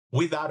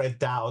without a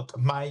doubt,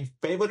 my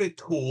favorite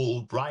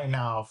tool right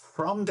now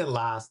from the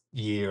last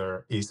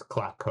year is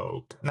Claude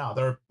Code. Now,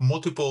 there are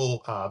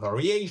multiple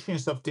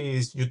variations of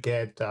this. You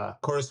get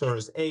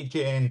Cursor's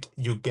agent,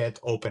 you get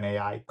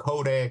OpenAI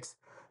Codex,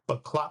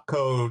 but Claude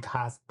Code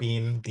has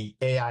been the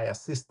AI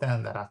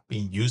assistant that I've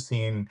been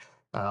using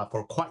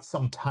for quite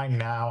some time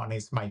now, and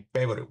it's my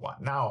favorite one.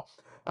 Now,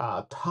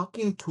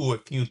 talking to a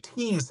few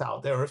teams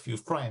out there, a few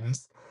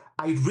friends,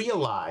 I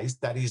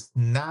realized that it's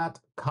not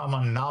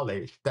common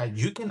knowledge that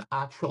you can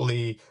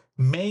actually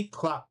make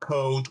Claude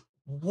Code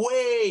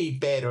way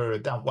better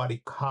than what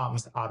it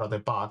comes out of the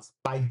box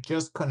by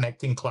just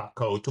connecting Claude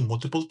Code to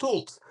multiple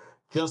tools,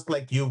 just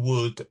like you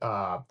would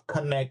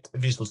connect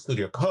Visual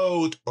Studio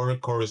Code or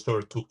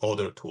Cursor to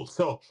other tools.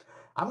 So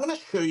I'm going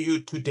to show you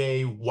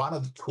today one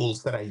of the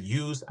tools that I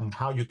use and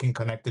how you can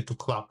connect it to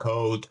Claude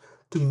Code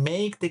to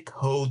make the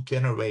code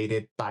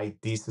generated by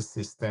this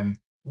assistant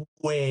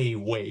way,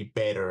 way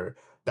better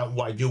than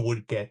what you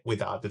would get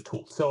without the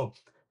tool. So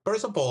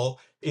first of all,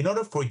 in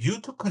order for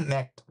you to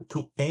connect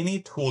to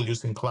any tool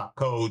using Claude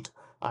Code,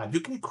 you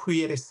can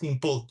create a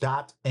simple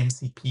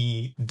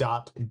 .mcp.json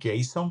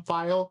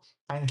file,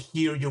 and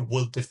here you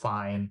will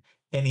define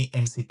any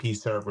MCP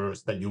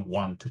servers that you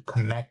want to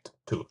connect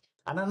to.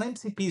 And an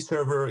MCP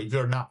server, if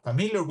you're not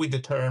familiar with the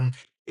term,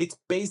 it's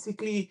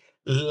basically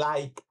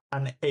like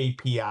an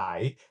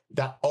API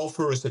that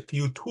offers a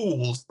few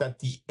tools that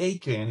the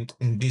agent,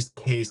 in this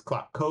case,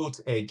 Claude Code's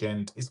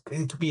agent, is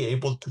going to be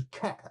able to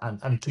check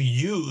and to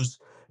use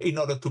in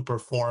order to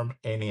perform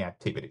any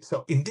activity.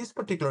 So in this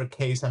particular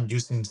case, I'm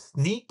using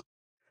Sneak.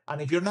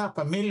 And if you're not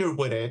familiar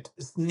with it,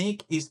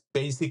 Sneak is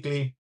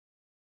basically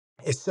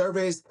a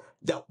service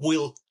that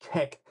will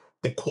check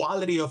the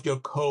quality of your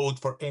code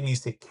for any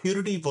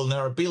security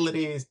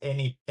vulnerabilities,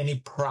 any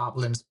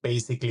problems.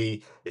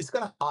 Basically, it's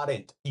going to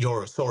audit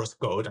your source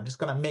code and it's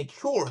going to make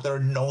sure there are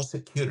no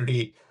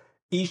security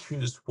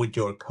issues with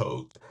your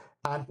code.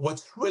 And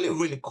what's really,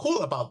 really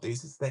cool about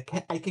this is that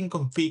I can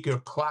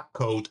configure Claude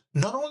Code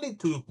not only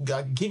to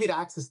give it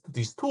access to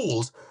these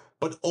tools,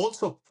 but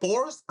also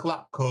force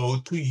Claude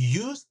Code to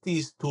use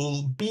this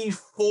tool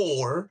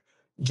before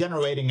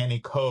generating any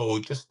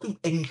code, just to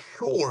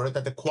ensure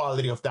that the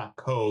quality of that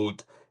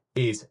code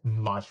is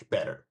much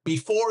better.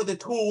 Before the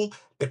tool,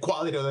 the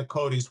quality of the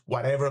code is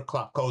whatever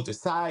Claude Code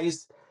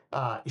decides.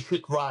 It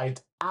should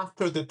write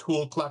after the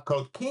tool. Claude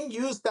Code can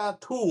use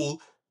that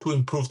tool to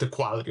improve the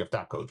quality of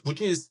that code,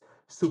 which is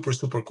super,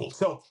 super cool.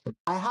 So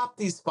I have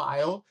this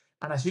file,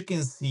 and as you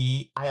can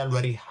see, I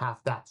already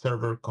have that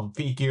server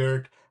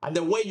configured. And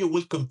the way you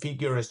will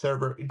configure a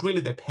server, it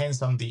really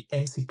depends on the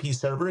MCP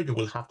server. You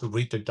will have to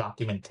read the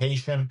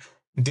documentation.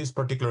 In this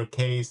particular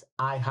case,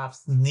 I have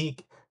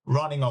Sneak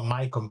running on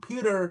my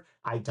computer.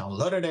 I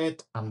downloaded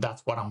it, and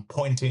that's what I'm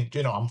pointing.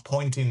 I'm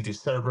pointing the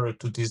server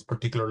to this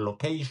particular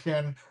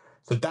location.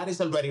 So that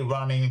is already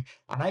running,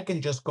 and I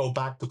can just go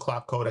back to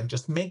Claude Code and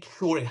just make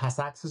sure it has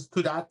access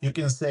to that. You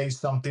can say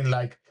something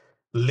like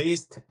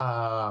list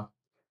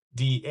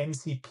the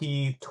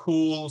MCP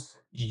tools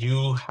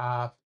you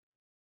have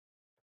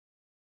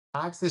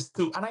access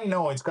to, and I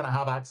know it's going to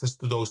have access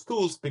to those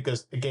tools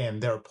because, again,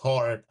 they're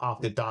part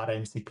of the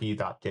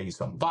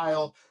 .mcp.json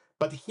file.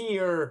 But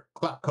here,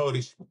 Claude Code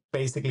is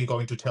basically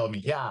going to tell me,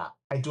 yeah,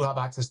 I do have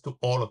access to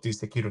all of these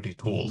security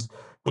tools,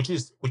 which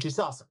is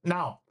awesome.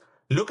 Now,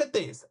 look at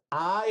this.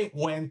 I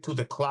went to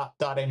the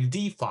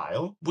Claude.md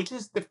file, which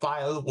is the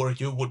file where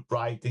you would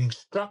write the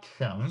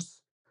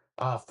instructions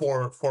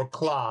for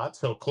Claude.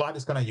 So Claude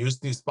is going to use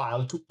this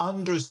file to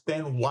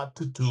understand what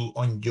to do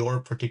on your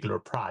particular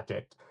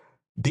project.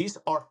 These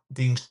are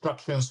the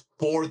instructions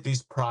for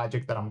this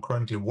project that I'm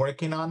currently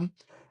working on.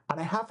 And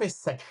I have a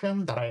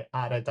section that I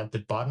added at the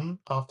bottom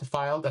of the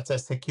file that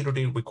says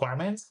security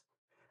requirements.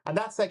 And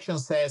that section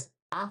says,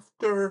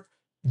 after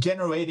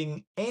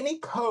generating any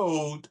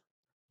code,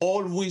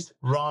 always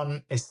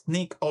run a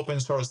Sneak open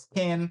source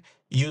scan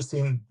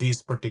using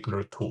this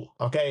particular tool.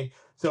 Okay,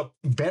 so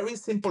very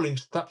simple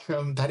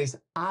instruction that is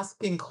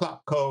asking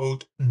Claude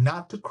Code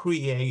not to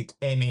create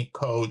any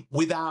code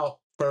without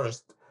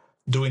first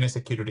doing a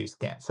security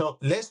scan. So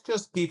let's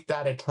just give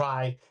that a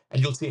try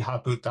and you'll see how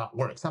good that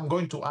works. I'm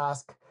going to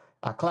ask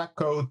Claude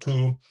Code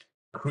to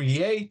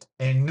create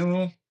a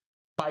new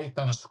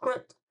Python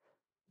script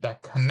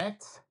that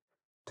connects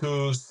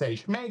to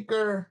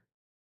SageMaker.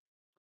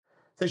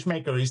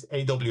 SageMaker is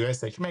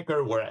AWS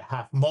SageMaker, where I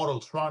have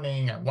models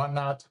running and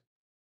whatnot,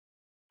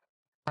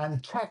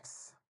 and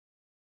checks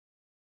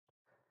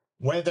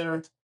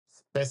whether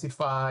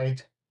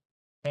specified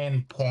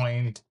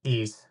endpoint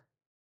is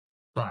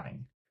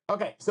running.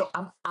 Okay, so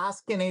I'm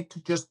asking it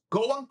to just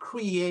go and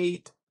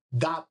create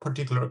that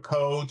particular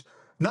code.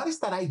 Notice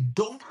that I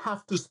don't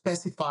have to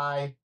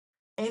specify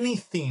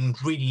anything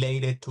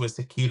related to a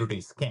security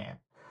scan.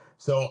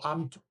 So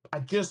I'm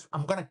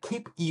gonna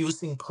keep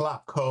using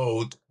Claude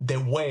Code the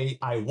way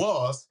I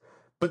was,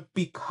 but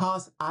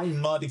because I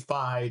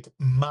modified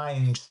my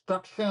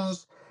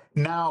instructions,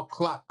 now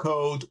Claude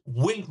Code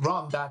will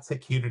run that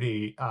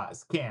security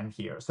scan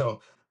here. So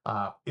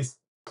it's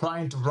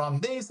trying to run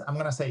this. I'm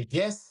gonna say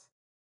yes,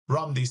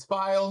 run this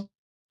file.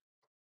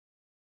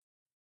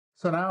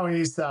 So now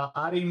is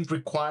adding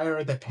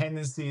required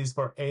dependencies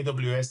for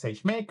AWS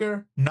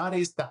SageMaker.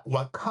 Notice that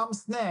what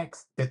comes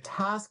next, the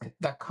task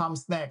that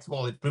comes next,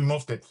 well, it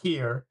removed it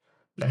here.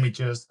 Let me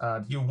just,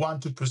 do you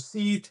want to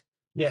proceed?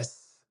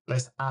 Yes,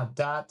 let's add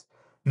that.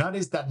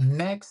 Notice that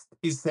next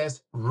it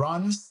says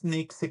run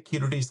sneak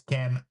security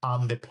scan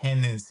on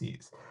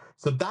dependencies.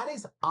 So that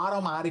is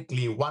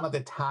automatically one of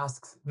the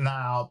tasks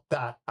now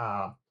that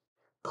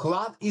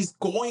Claude is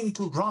going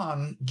to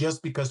run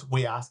just because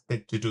we asked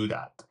it to do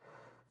that.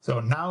 So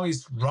now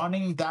it's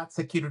running that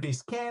security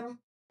scan.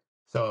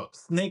 So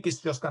Snake is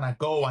just going to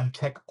go and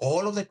check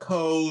all of the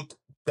code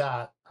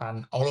that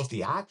and all of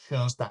the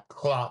actions that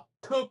Claude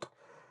took.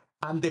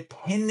 And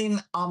depending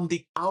on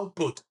the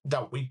output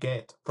that we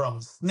get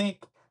from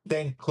Snake,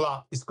 then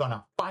Claude is going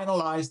to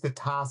finalize the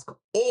task,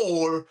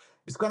 or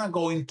it's going to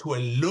go into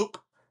a loop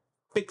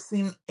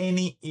fixing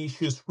any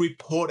issues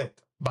reported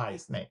by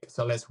Snake.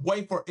 So let's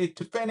wait for it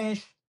to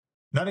finish.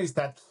 Notice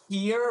that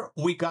here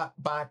we got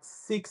back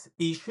 6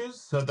 issues.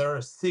 So there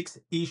are 6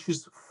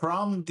 issues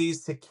from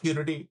this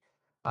security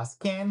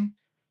scan.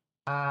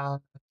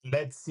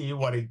 Let's see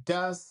what it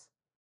does.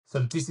 So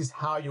this is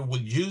how you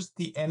will use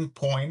the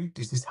endpoint.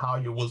 This is how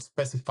you will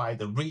specify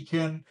the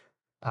region.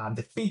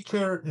 The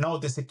feature,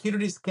 note the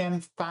security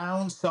scan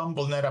found some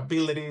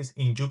vulnerabilities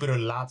in Jupyter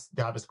Labs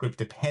JavaScript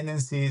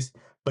dependencies,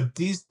 but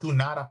these do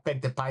not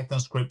affect the Python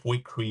script we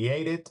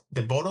created.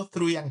 The bottom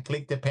 3 and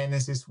click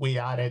dependencies we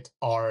added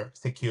are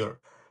secure.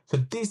 So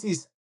this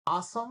is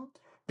awesome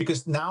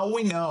because now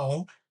we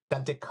know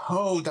that the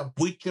code that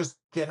we just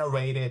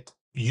generated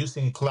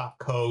using Claude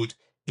Code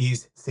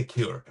is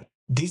secure.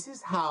 This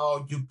is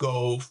how you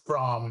go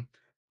from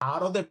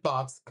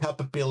out-of-the-box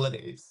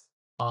capabilities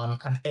on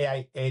an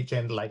AI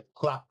agent like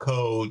Claude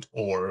Code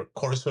or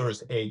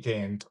Cursor's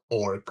agent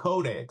or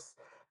Codex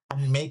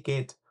and make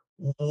it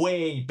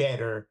way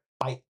better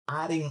by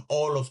adding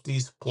all of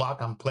these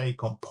plug-and-play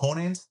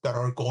components that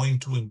are going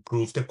to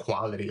improve the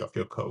quality of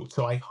your code.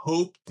 So I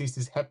hope this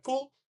is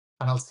helpful,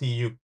 and I'll see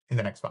you in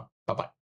the next one. Bye-bye.